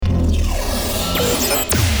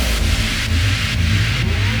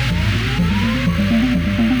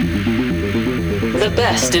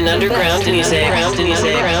best in underground music. The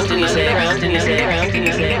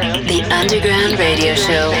Underground Radio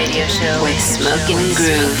Show with Smoking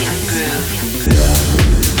Groove.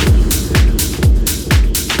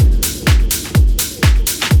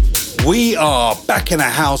 We are back in the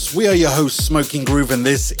house. We are your hosts, Smoking Groove, and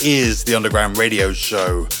this is the Underground Radio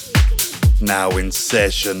Show. Now in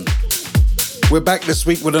session. We're back this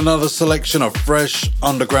week with another selection of fresh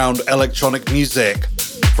underground electronic music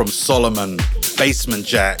from Solomon, Basement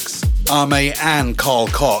Jaxx, Arme, and Carl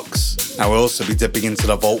Cox. And we'll also be dipping into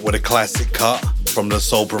the vault with a classic cut from the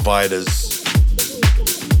Soul Providers.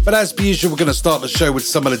 But as per usual, we're going to start the show with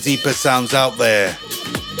some of the deeper sounds out there,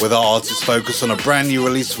 with our artist focus on a brand new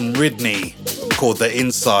release from Ridney called The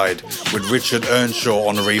Inside, with Richard Earnshaw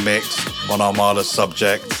on the remix on Armada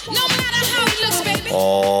Subject.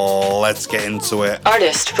 Oh, let's get into it.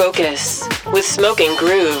 Artist Focus with Smoking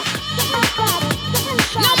Groove.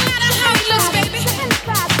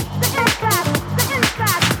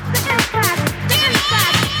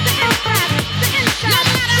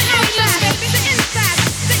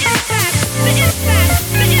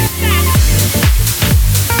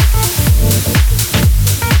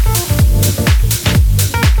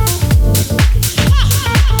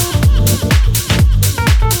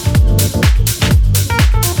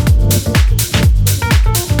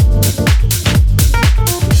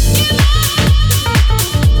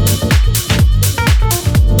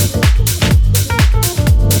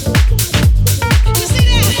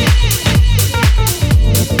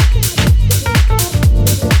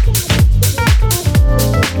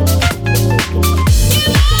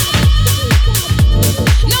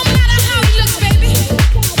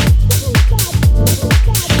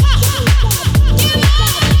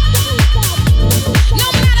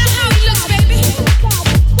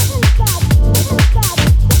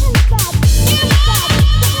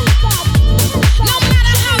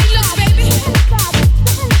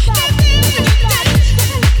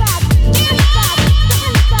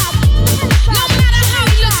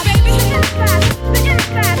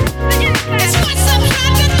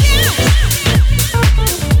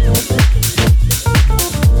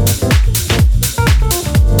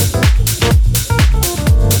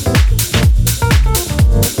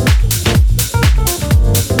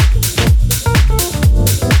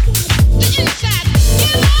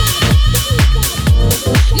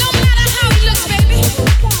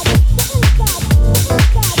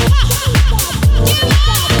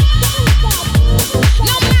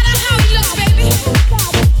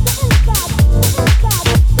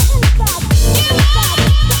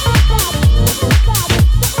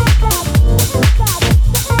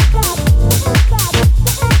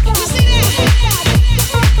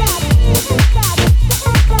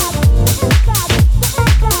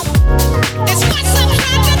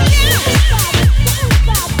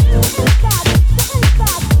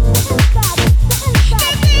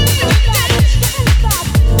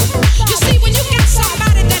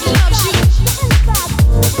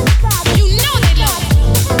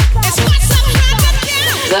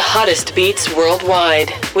 Beats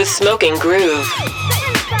worldwide with Smoking Groove.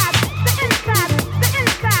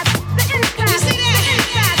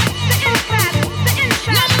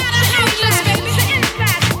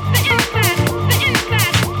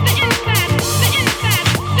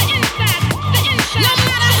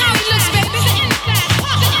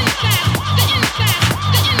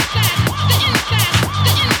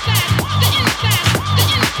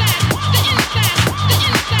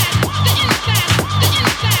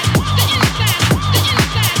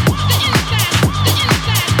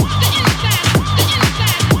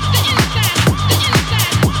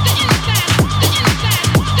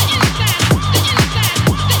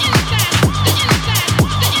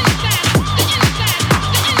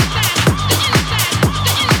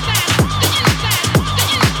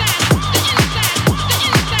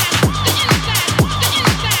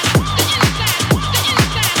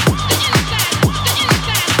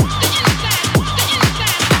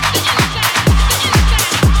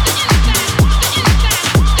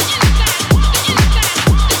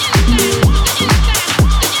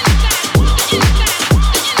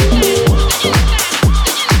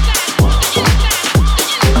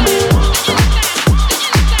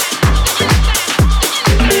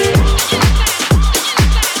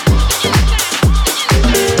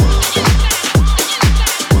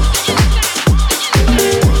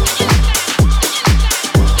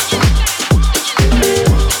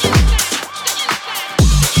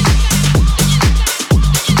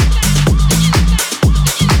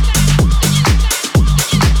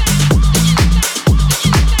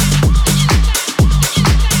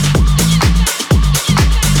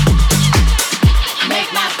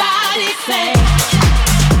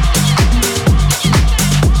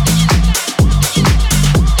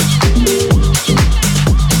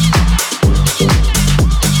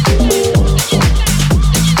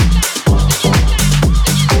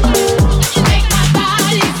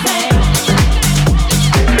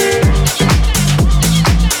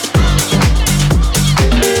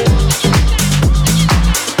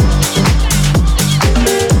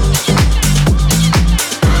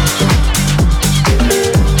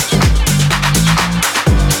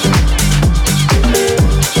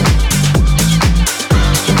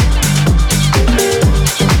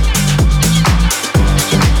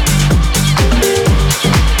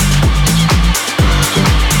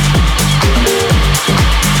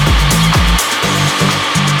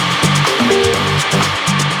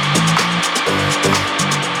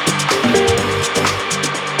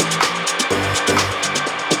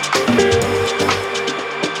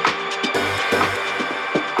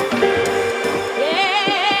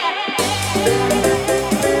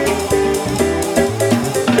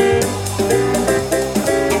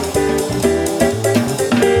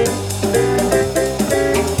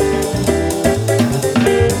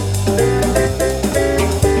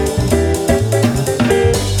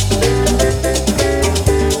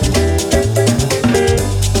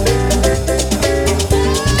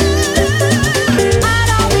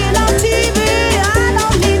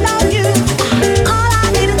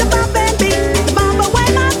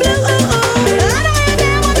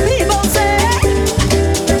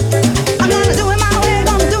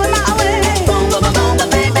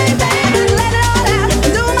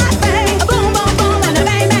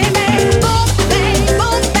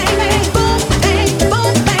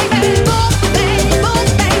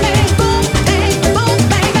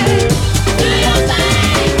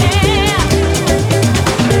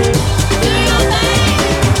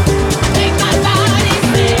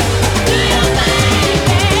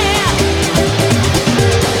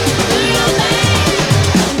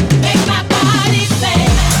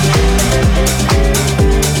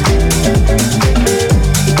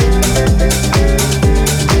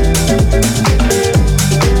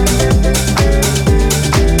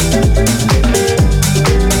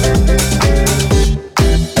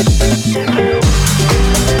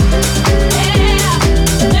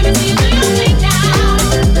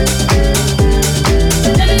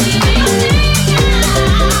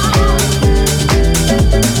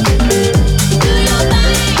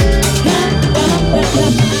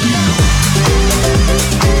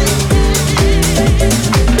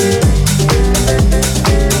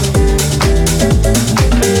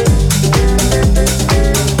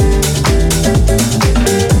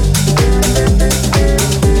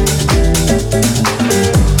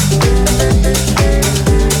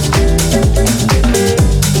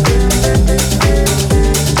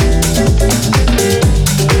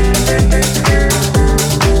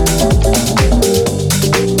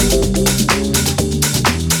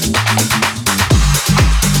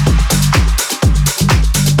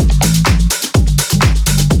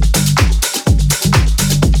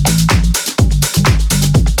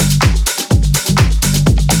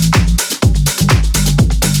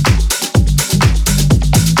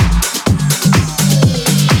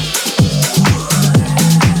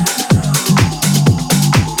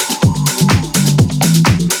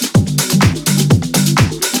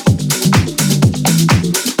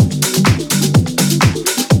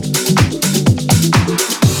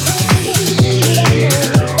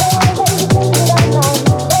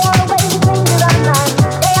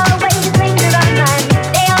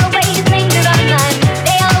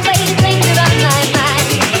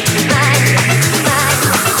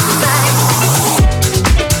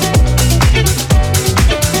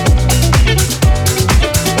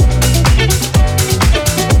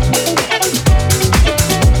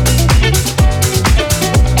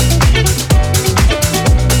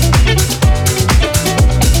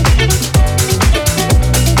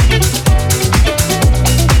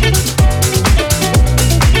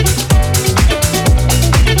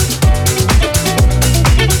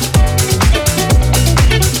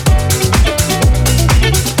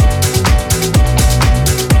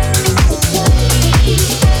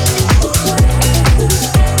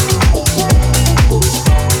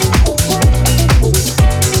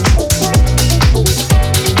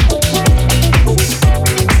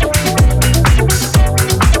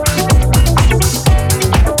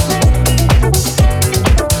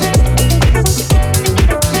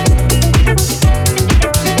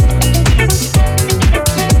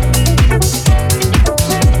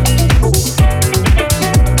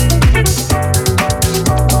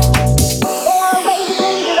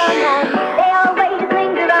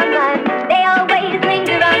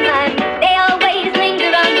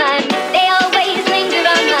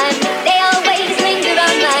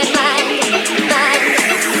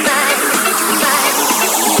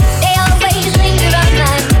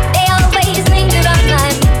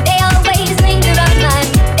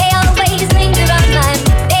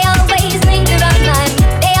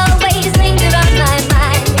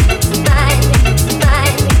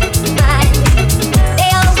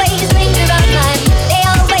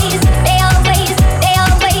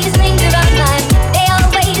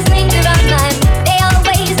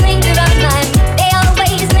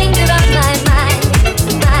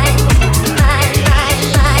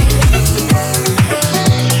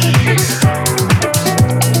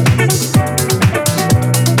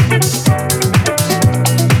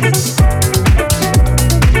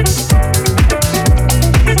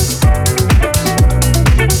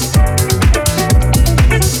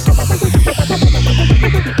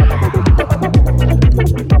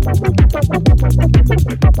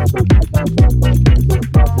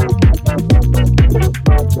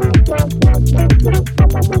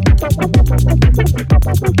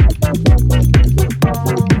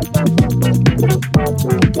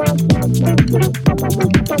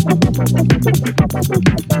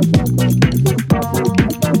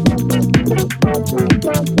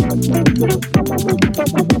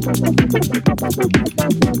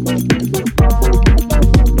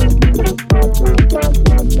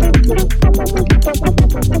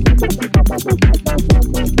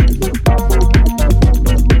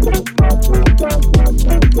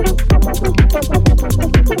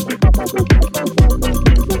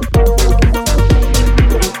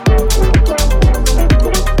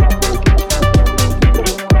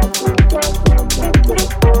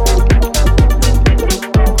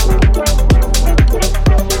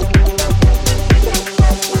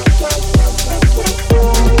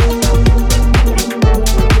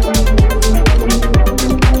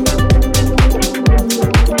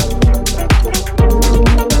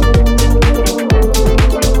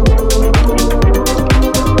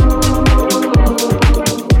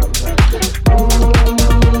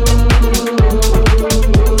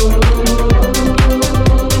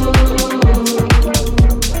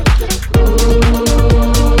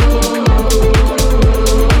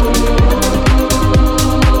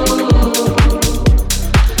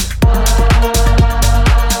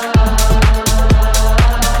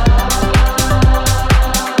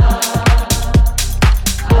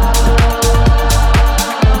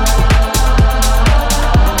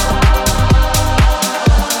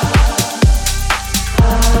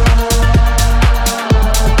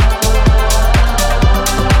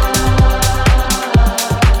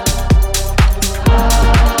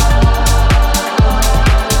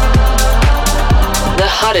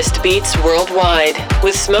 beats worldwide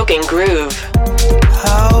with Smoking Groove.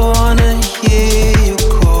 I wanna hear you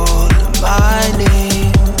call my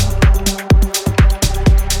name.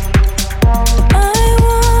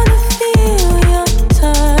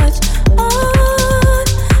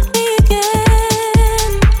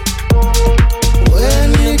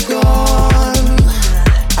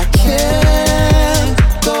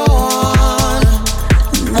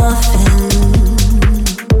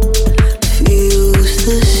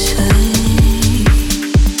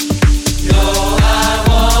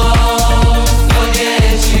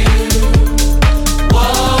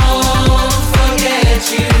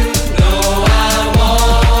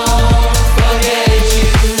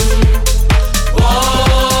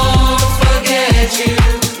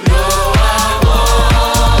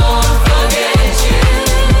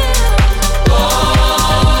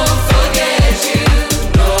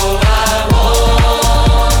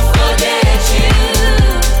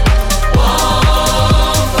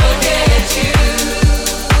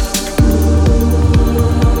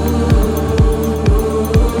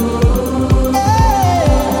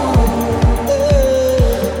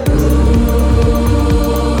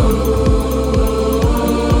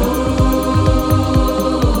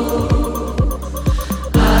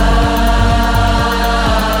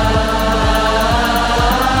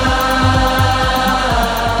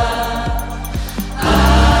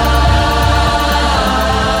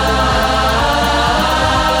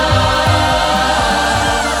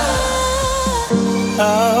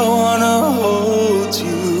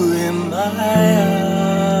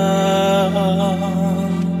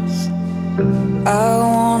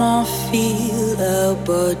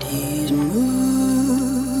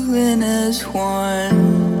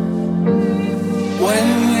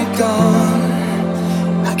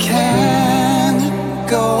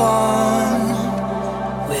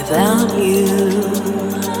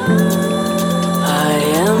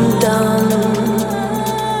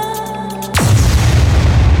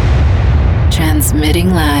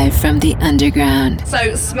 Transmitting live from the underground.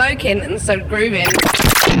 So smoking and so grooving.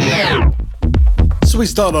 So we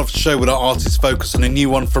start off the show with our artist focus on a new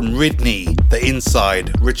one from Ridney, The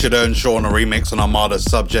Inside, Richard Earnshaw on a remix on Armada's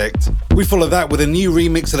Subject. We follow that with a new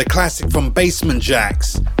remix of the classic from Basement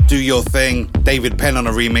Jaxx, Do Your Thing, David Penn on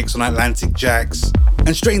a remix on Atlantic Jacks.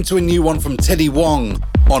 And straight into a new one from Teddy Wong,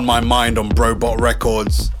 On My Mind on Brobot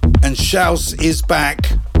Records. And Shouse is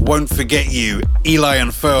back, Won't Forget You, Eli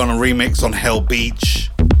and Fur on a remix on Hell Beach.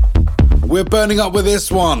 We're burning up with this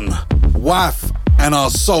one, Waf and our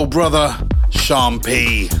soul brother, Sean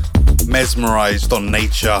P. Mesmerized on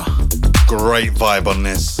Nature. Great vibe on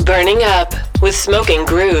this. Burning up with Smoking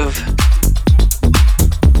Groove.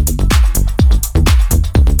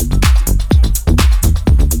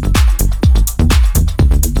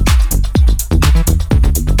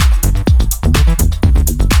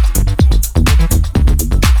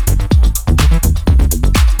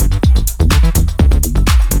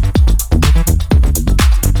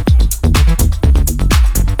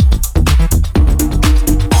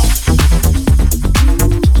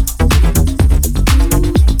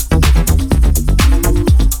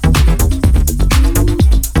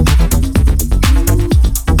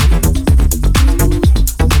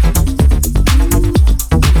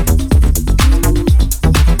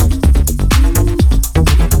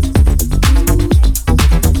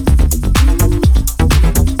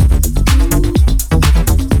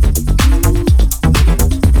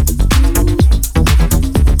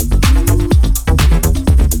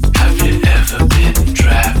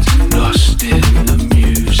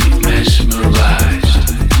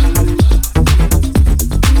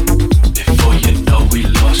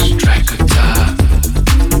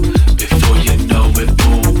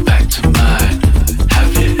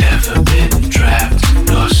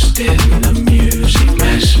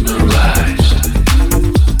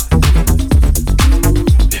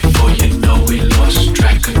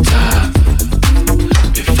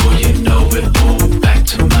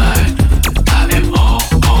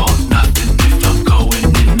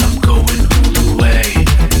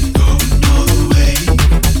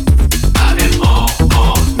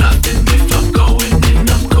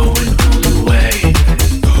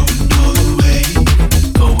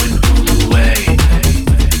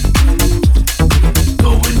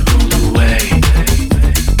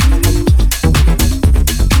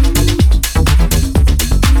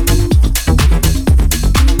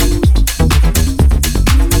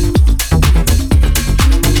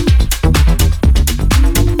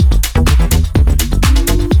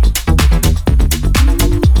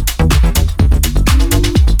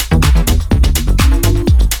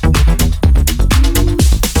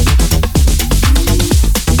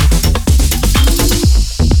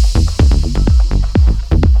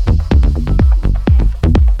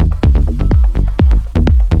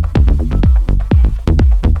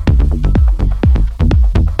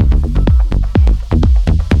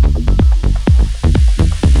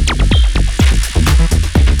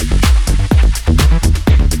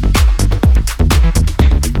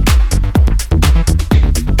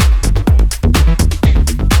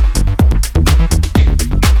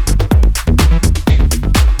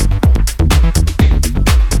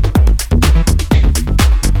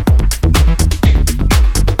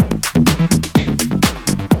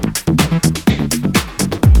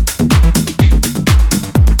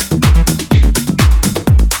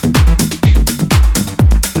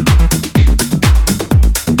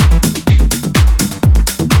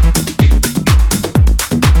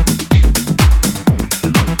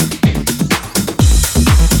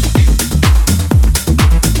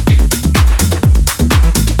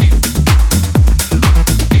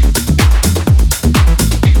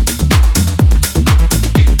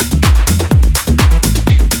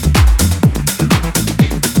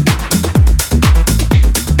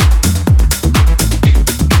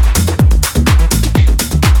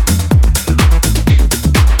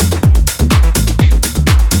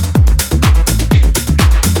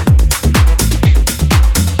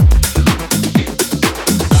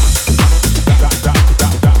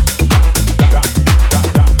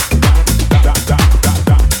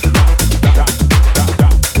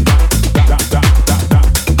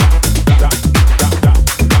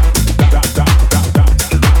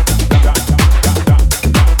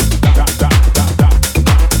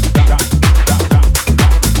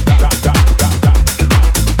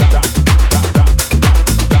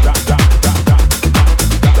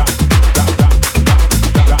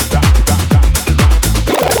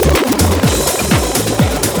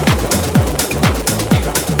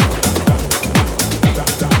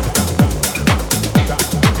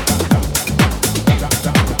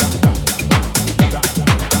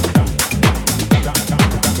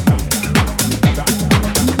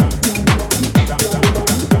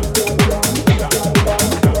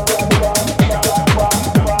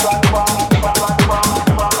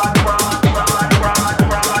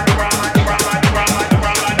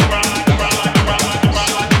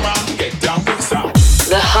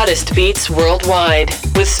 best beats worldwide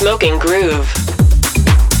with Smoking Groove.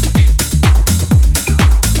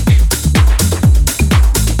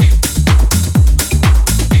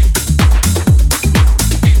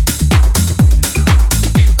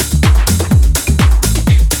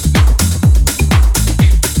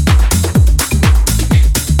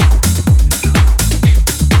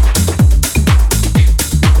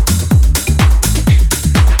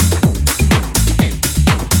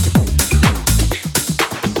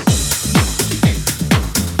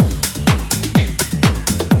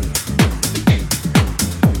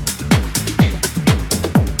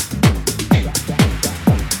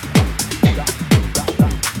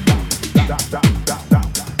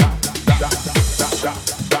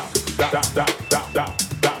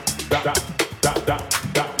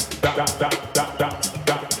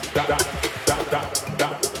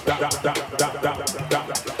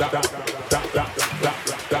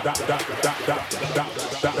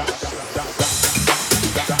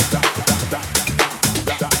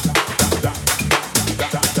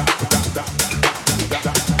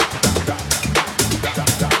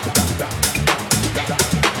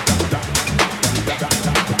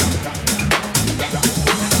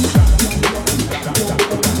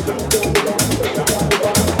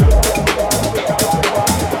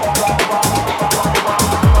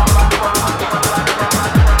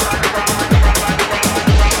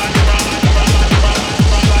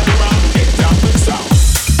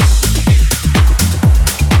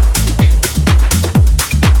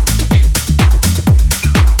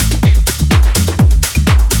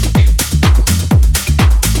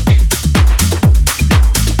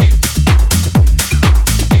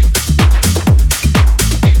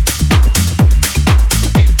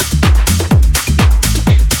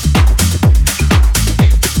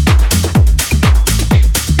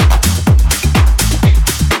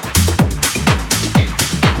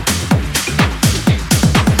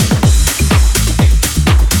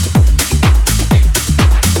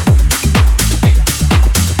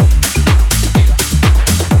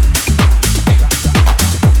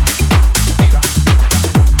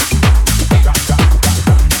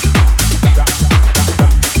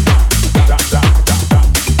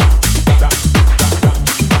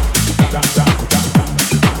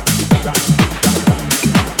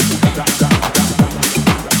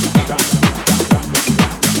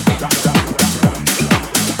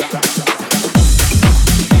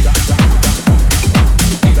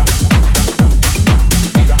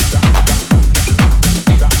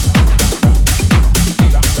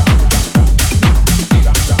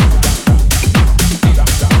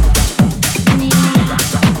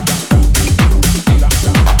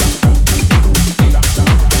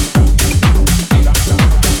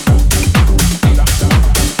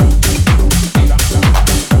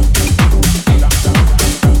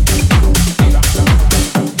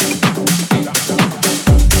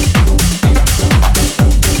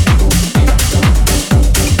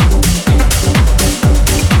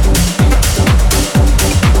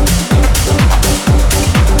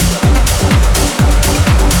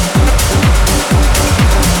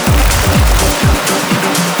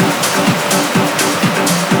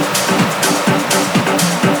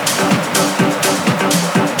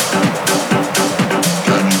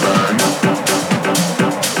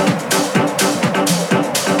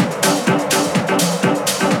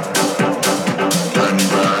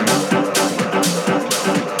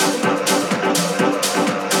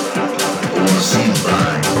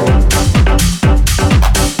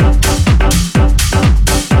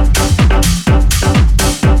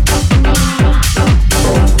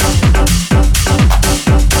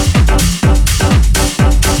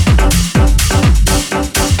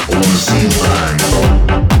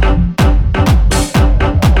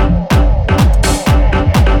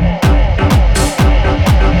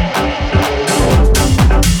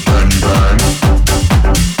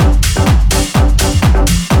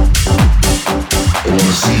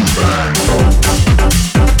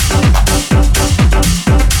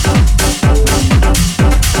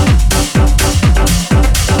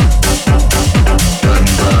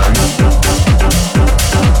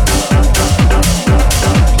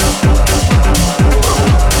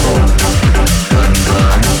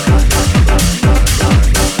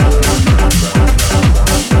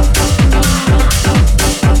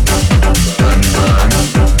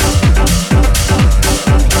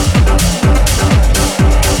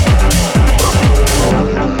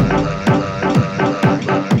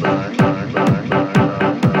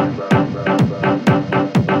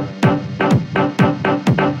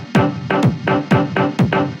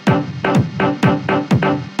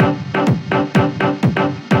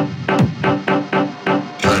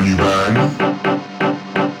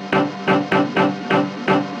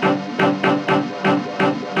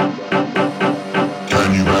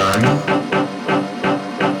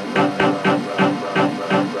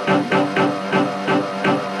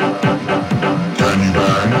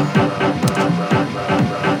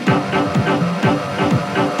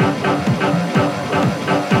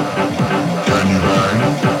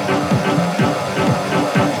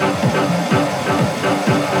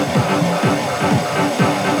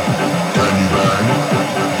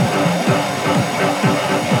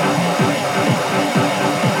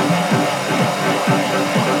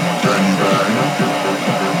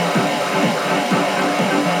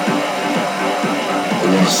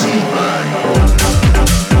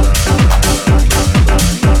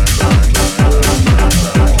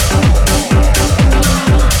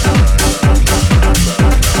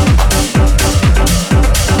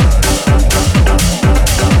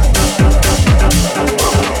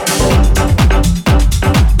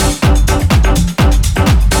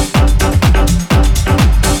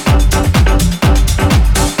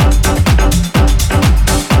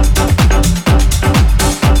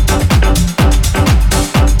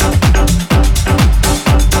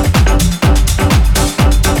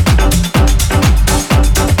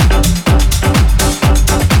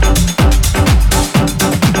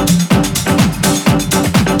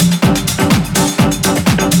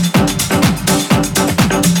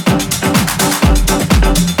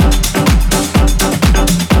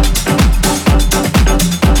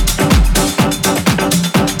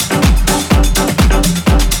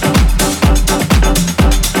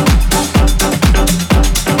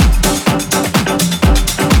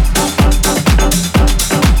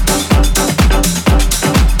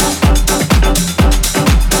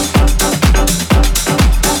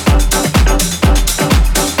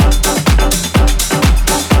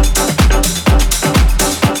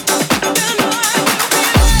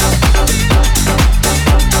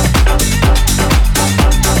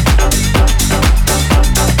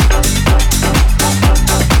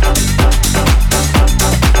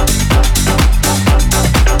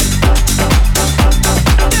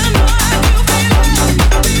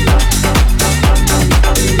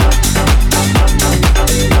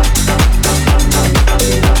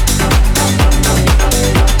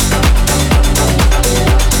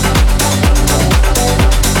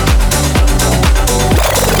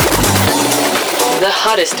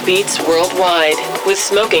 hottest beats worldwide with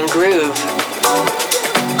Smoking Groove.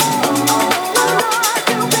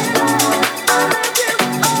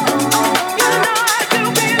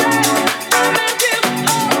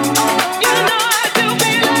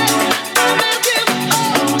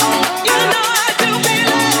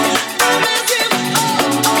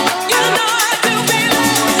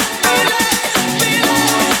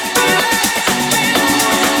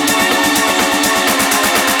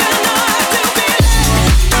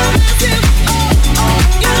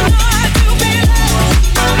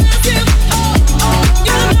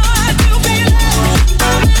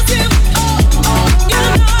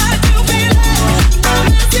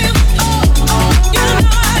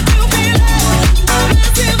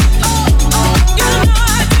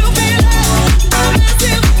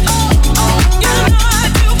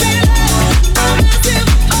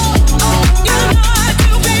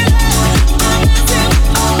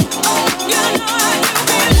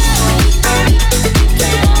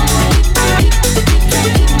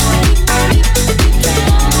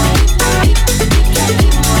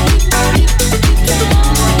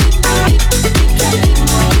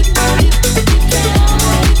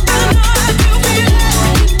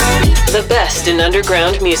 In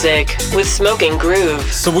underground music with Smoking Groove.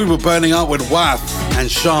 So we were burning up with WAF and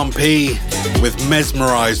Sean P with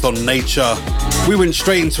Mesmerized on Nature. We went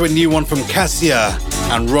straight into a new one from Cassia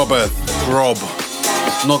and Robert Grob,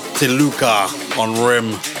 Not Tiluka on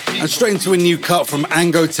Rim. And straight into a new cut from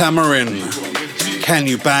Ango Tamarin, Can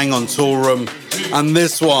You Bang on Toolroom. And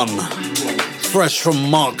this one, fresh from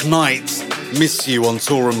Mark Knight, Miss You on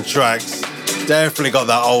Toolroom Tracks. Definitely got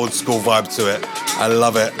that old school vibe to it. I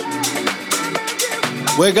love it.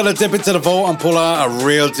 We're gonna dip into the vault and pull out a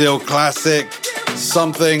real deal classic,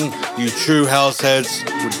 something you true house heads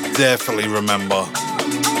would definitely remember.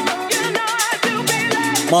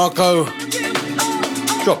 Marco,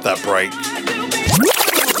 drop that break.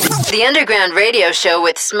 The Underground Radio Show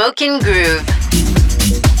with Smoking Groove.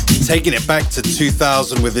 Taking it back to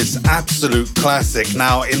 2000 with this absolute classic.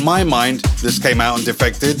 Now, in my mind, this came out on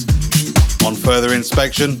Defected. On further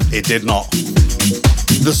inspection, it did not.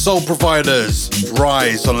 The Soul Providers,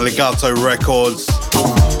 Rise on Legato Records.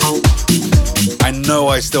 I know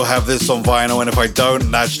I still have this on vinyl, and if I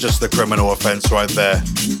don't, that's just a criminal offense right there.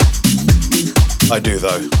 I do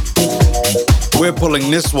though. We're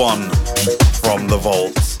pulling this one from the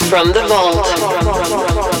vault. From the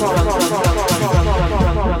vault.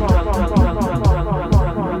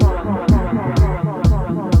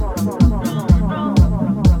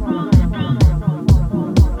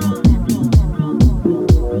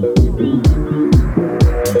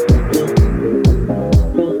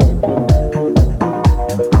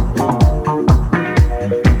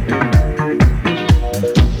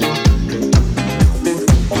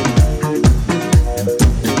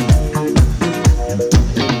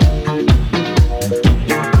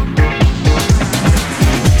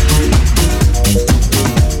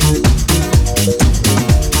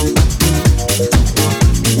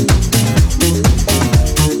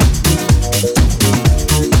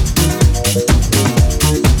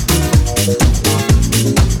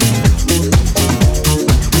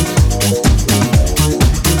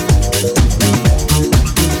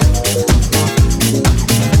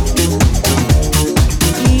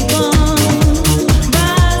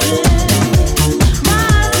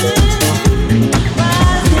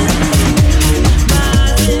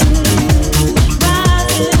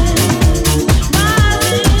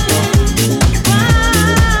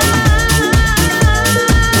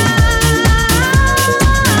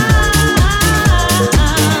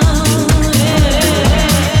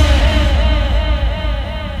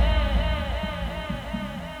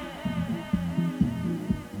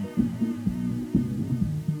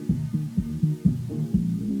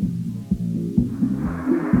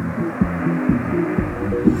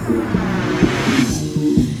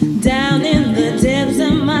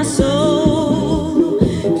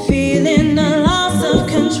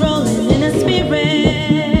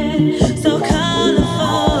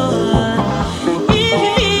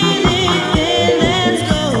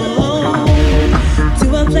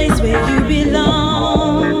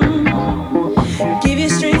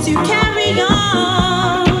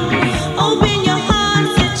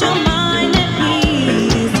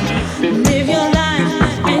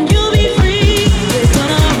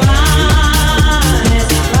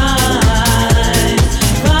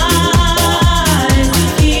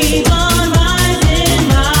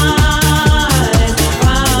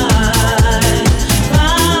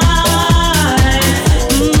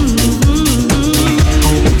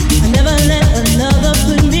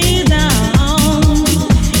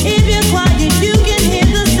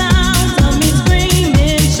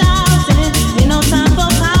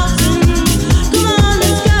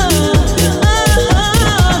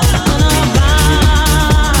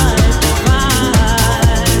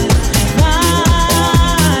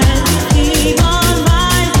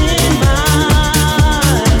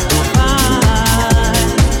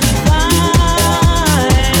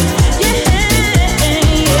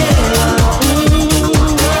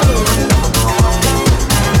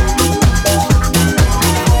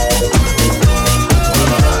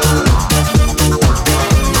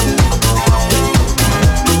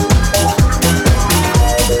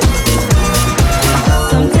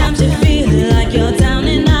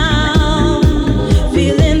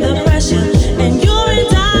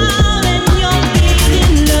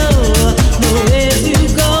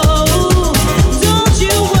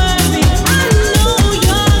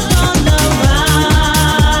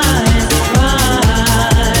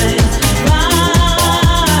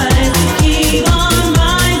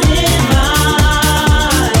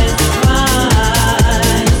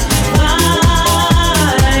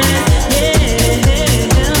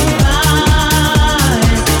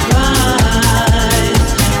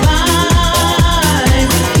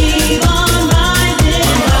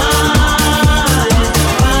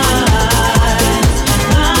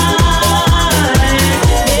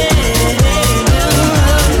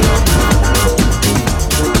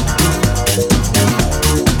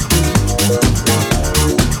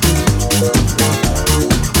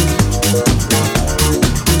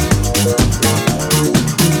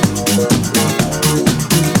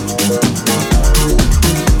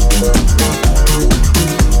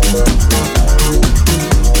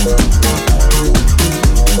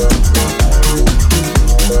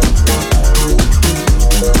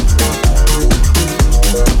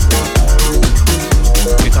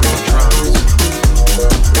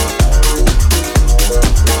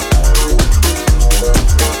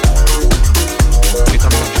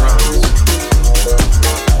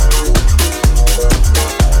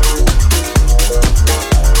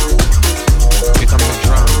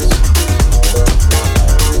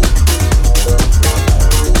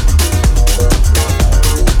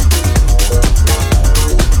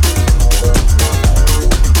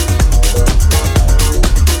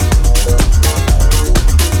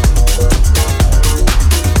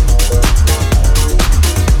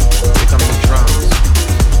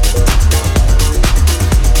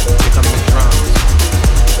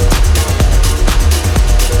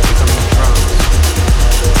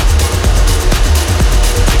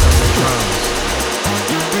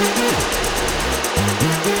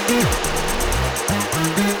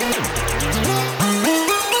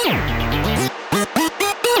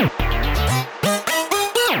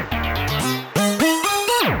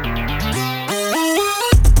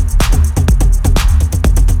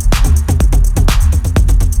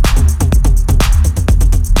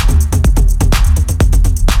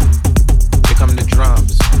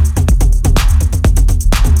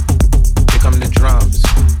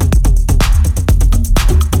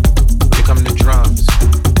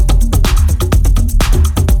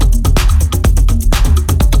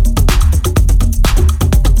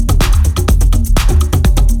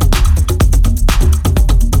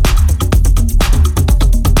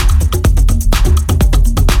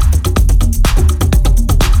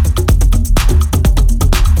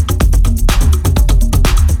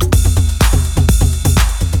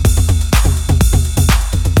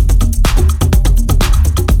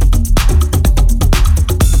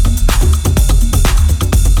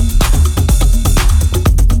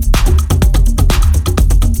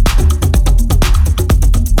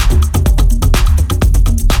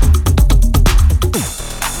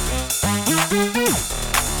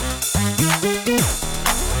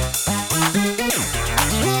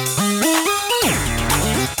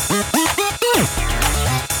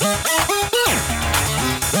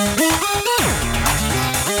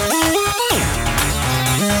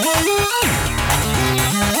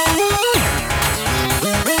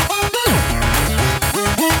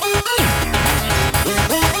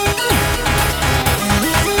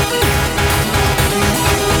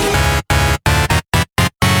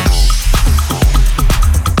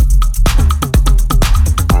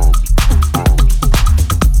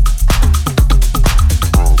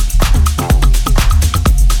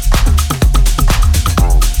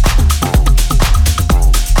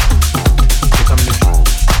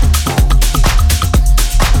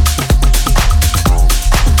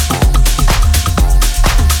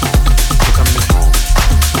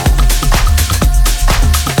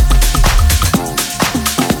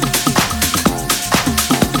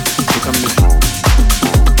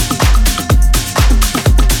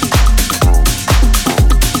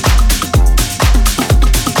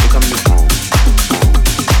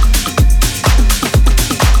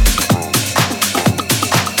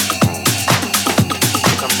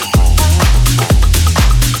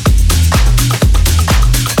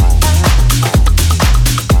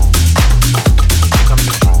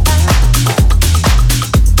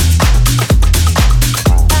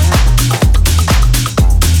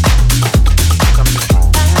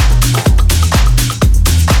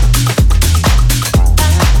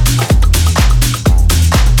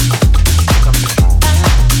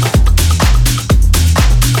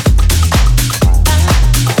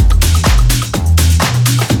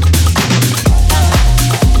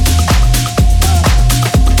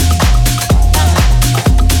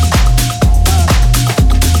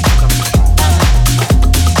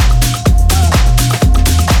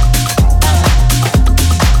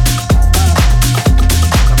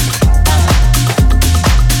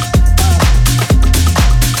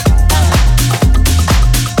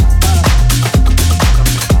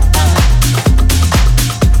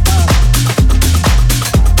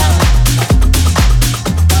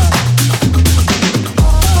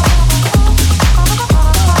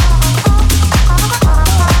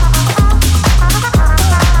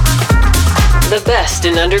 best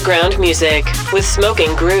in underground music with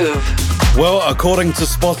Smoking Groove. Well, according to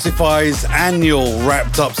Spotify's annual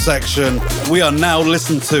wrapped up section, we are now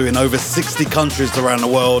listened to in over 60 countries around the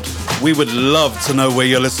world. We would love to know where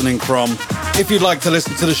you're listening from. If you'd like to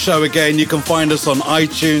listen to the show again, you can find us on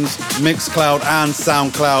iTunes, Mixcloud and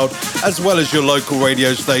SoundCloud, as well as your local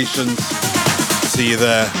radio stations. See you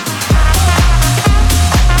there.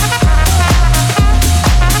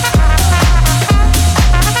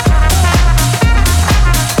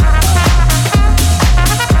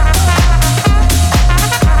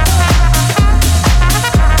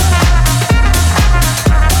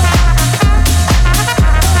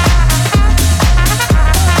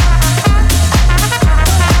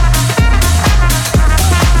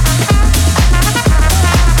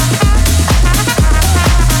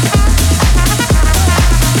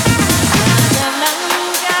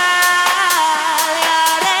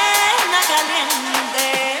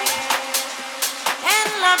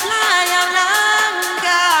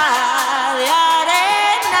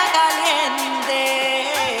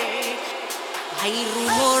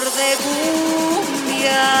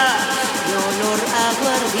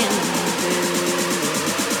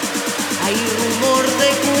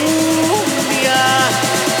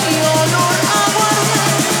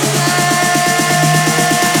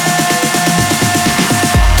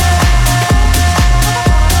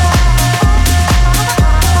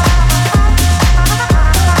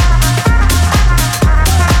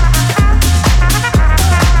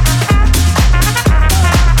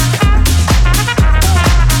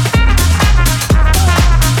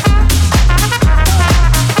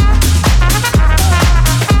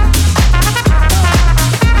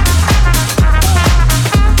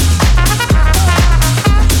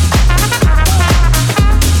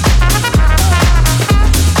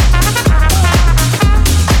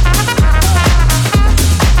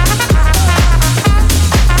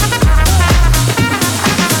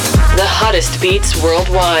 Beats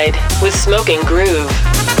worldwide with Smoking Groove.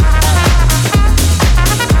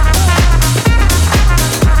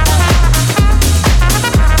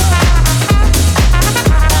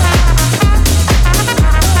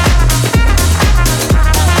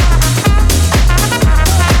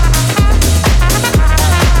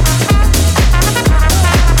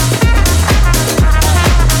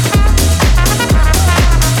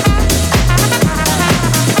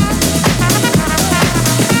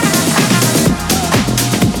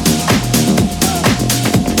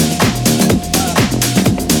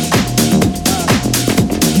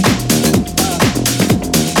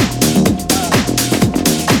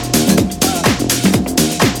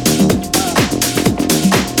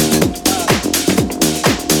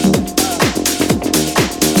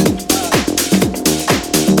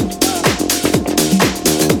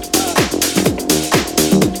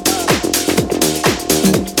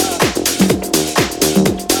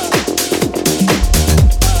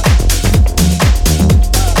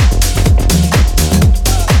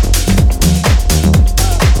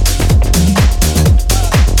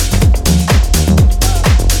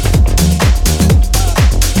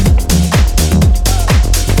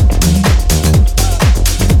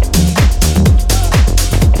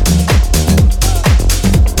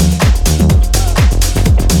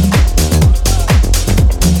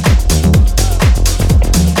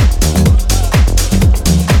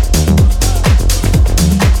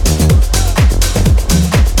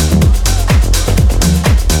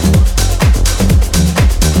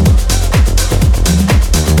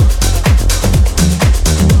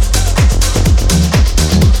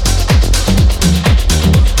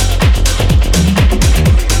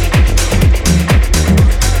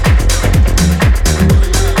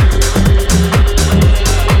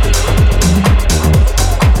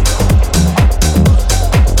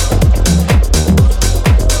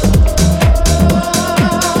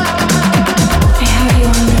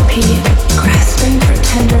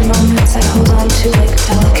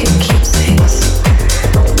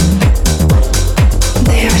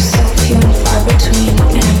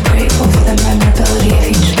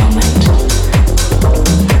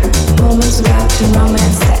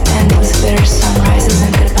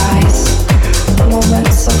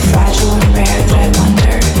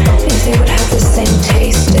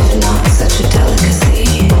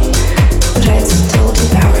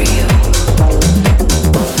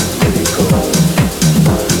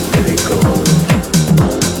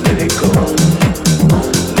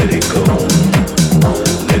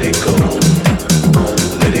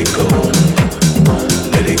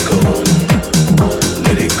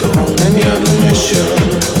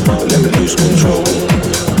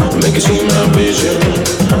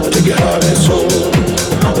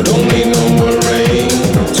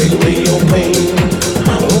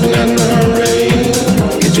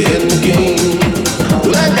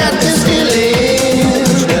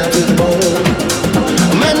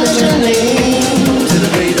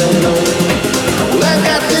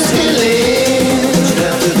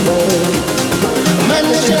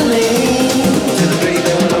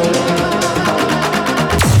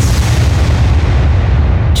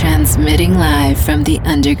 from the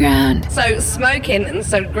underground. So smoking and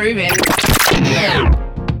so grooving.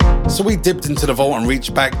 So we dipped into the vault and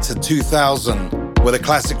reached back to 2000 with a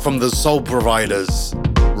classic from the Soul Providers,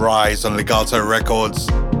 Rise on Legato Records,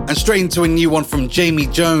 and straight into a new one from Jamie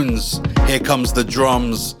Jones, Here Comes the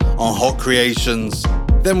Drums on Hot Creations.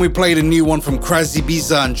 Then we played a new one from Krasy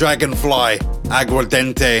Biza and Dragonfly,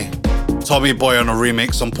 Aguardente, Tommy Boy on a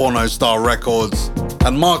remix on Porno Star Records,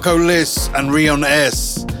 and Marco Liss and Rion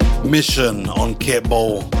S, Mission on Kit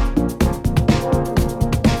Ball.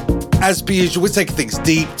 As per usual, we're taking things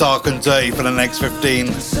deep, dark and dirty for the next 15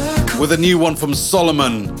 with a new one from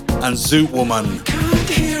Solomon and Zoot Woman,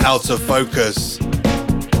 Out of Focus,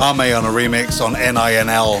 Ame on a remix on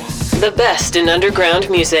NINL. The best in underground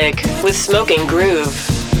music with Smoking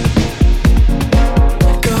Groove.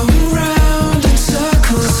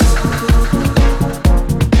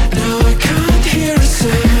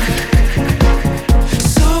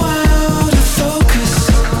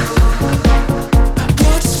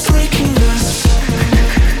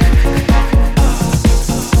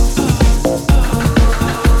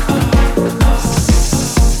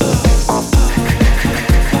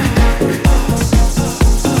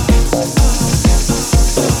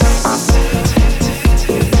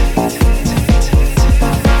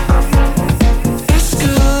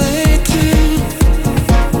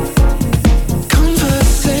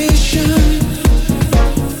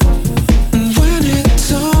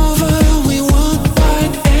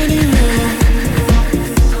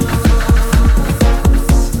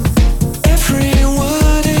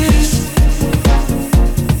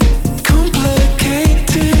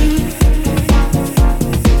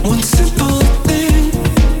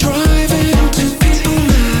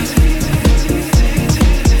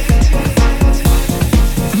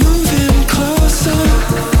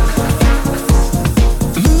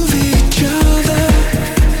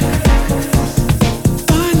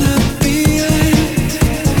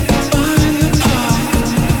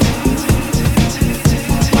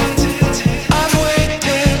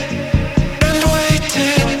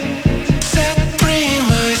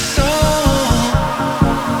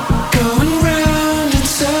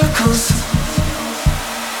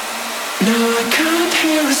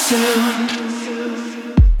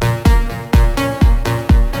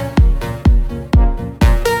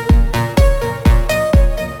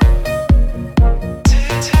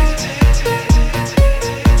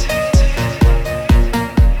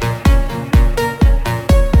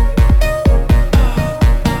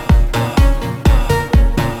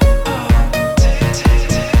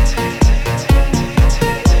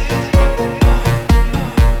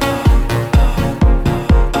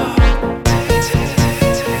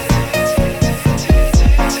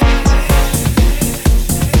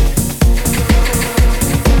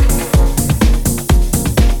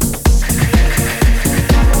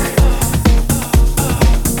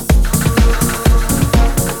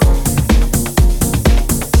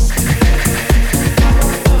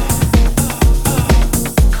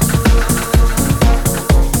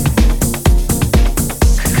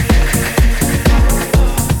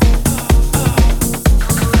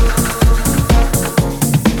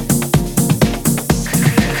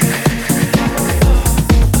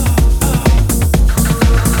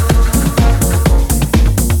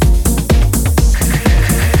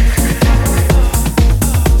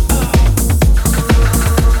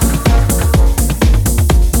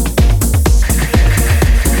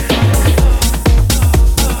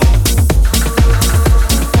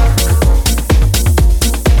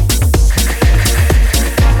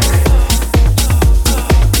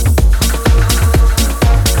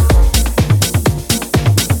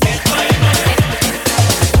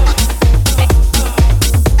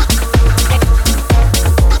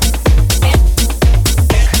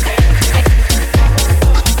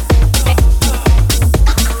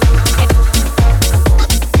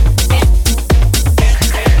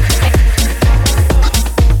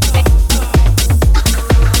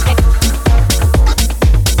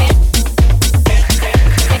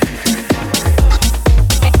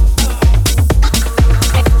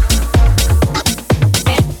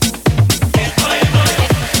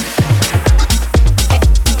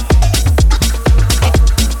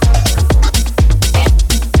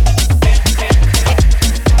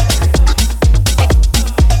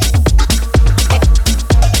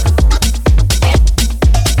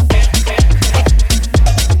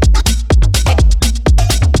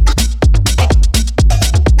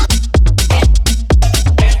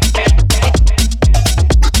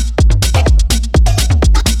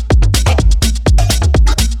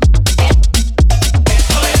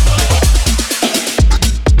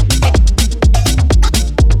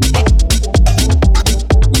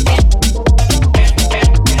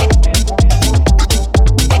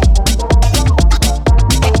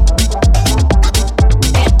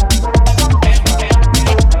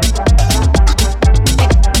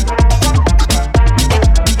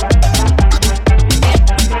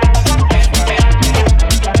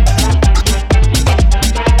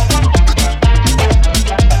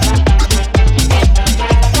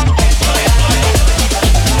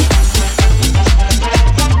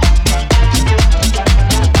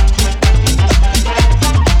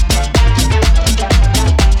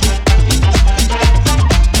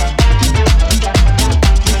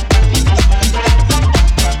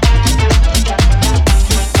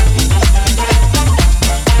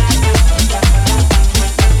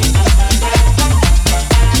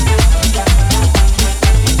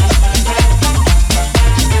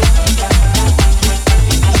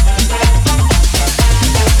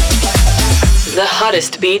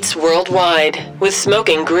 hottest beats worldwide with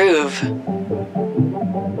Smoking Groove.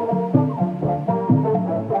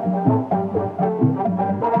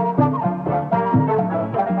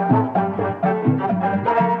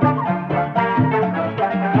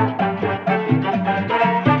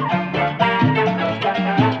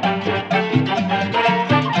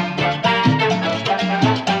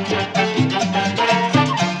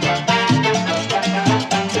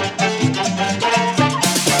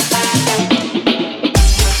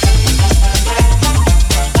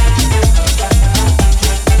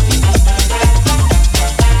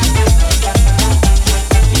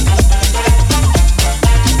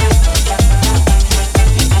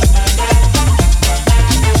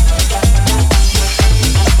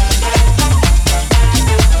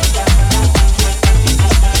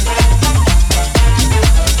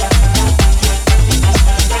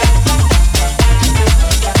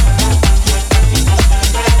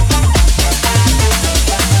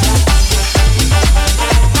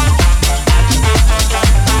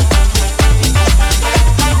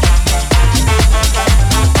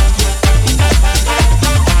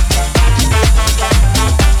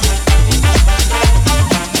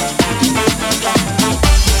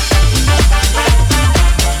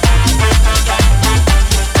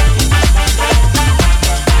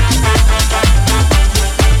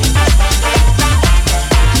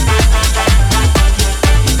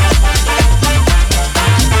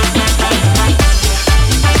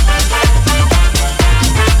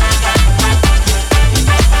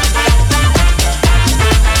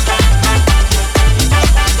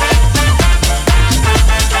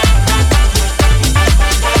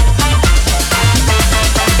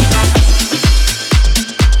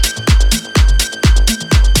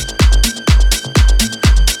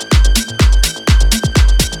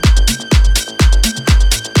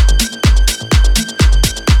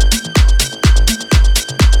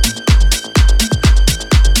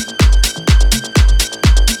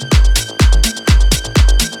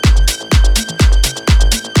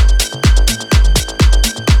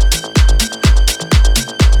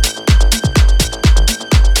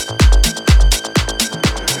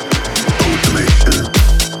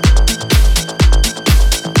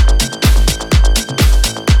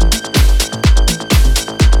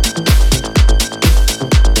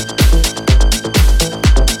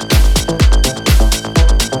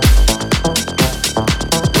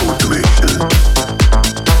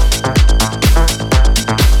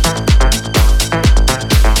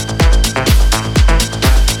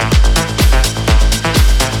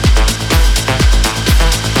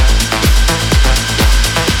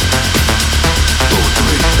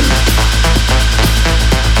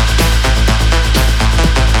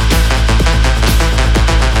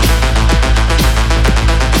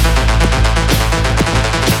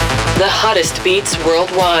 The hottest beats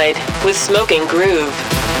worldwide with Smoking Groove.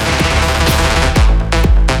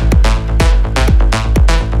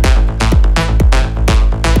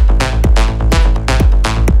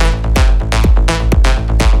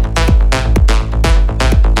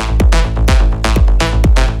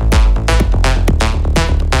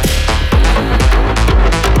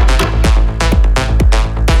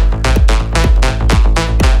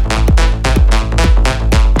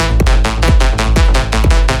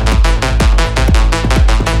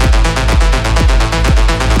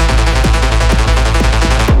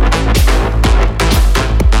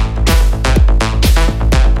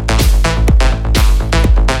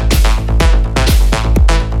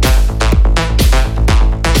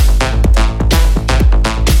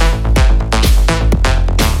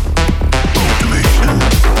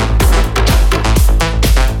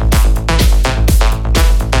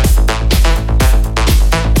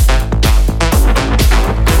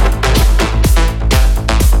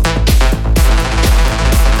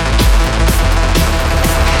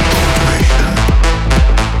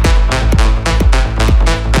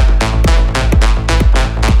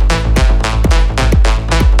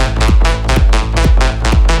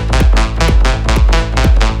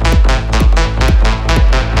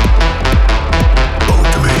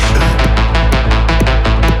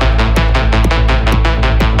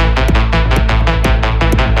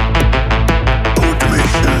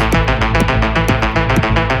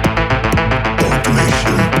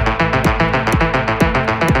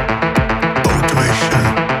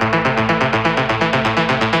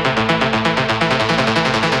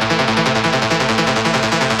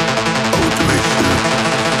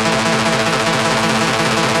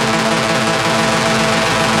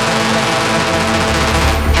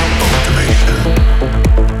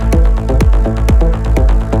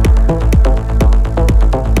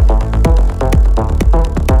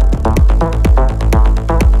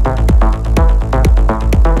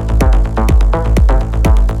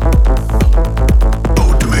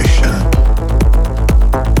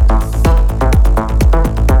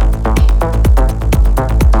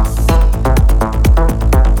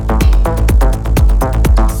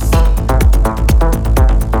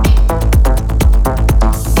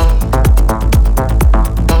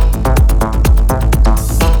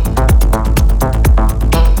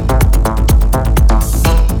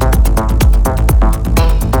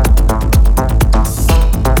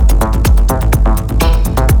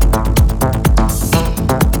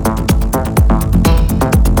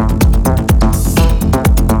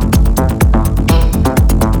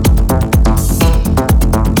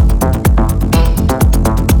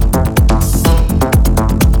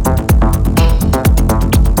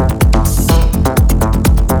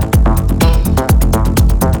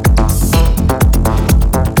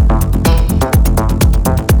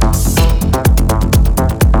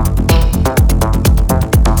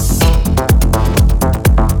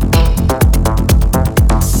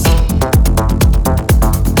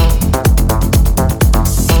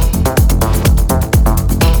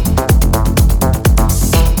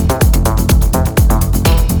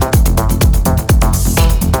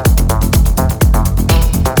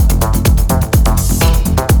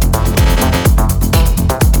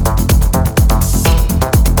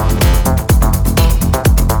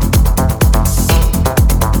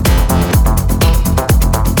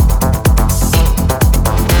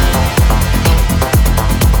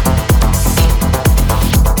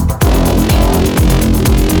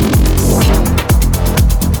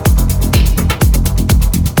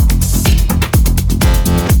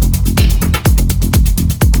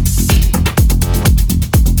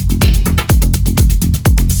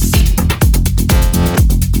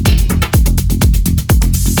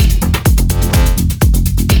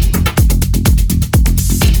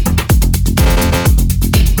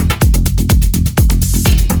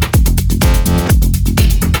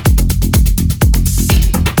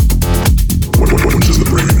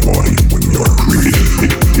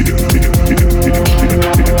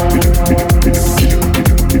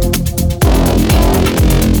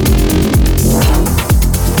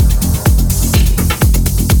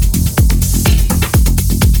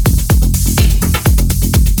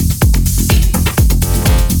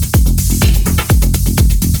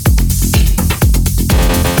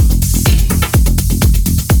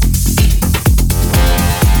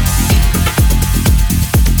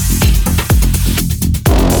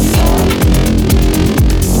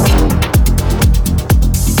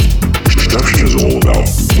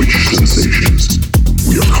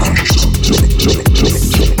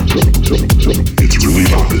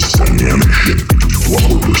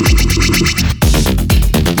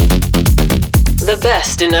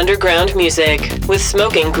 best in underground music with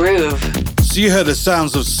Smoking Groove. So you heard the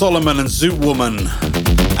sounds of Solomon and Zoot Woman,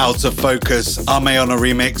 Out of Focus, Ame on a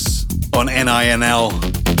remix on NINL.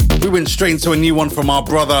 We went straight into a new one from our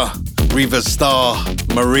brother, Riva Starr,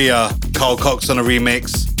 Maria, Carl Cox on a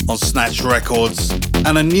remix on Snatch Records.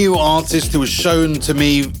 And a new artist who was shown to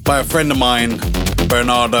me by a friend of mine,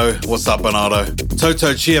 Bernardo. What's up, Bernardo?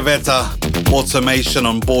 Toto Chiavetta, Automation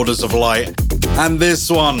on Borders of Light. And this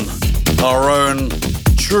one, our own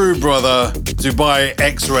true brother, Dubai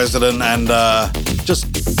ex-resident and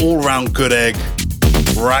just all-round good egg,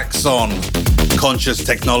 Raxon, Conscious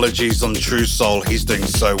Technologies on True Soul. He's doing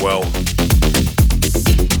so well.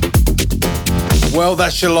 Well,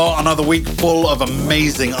 that's your lot. Another week full of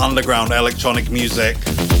amazing underground electronic music.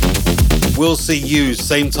 We'll see you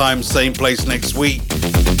same time, same place next week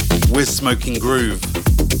with Smoking Groove.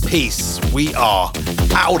 Peace. We are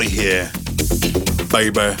out of here,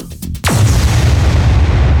 baby.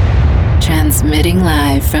 Transmitting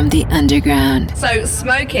live from the underground. So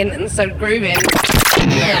smoking and so grooving.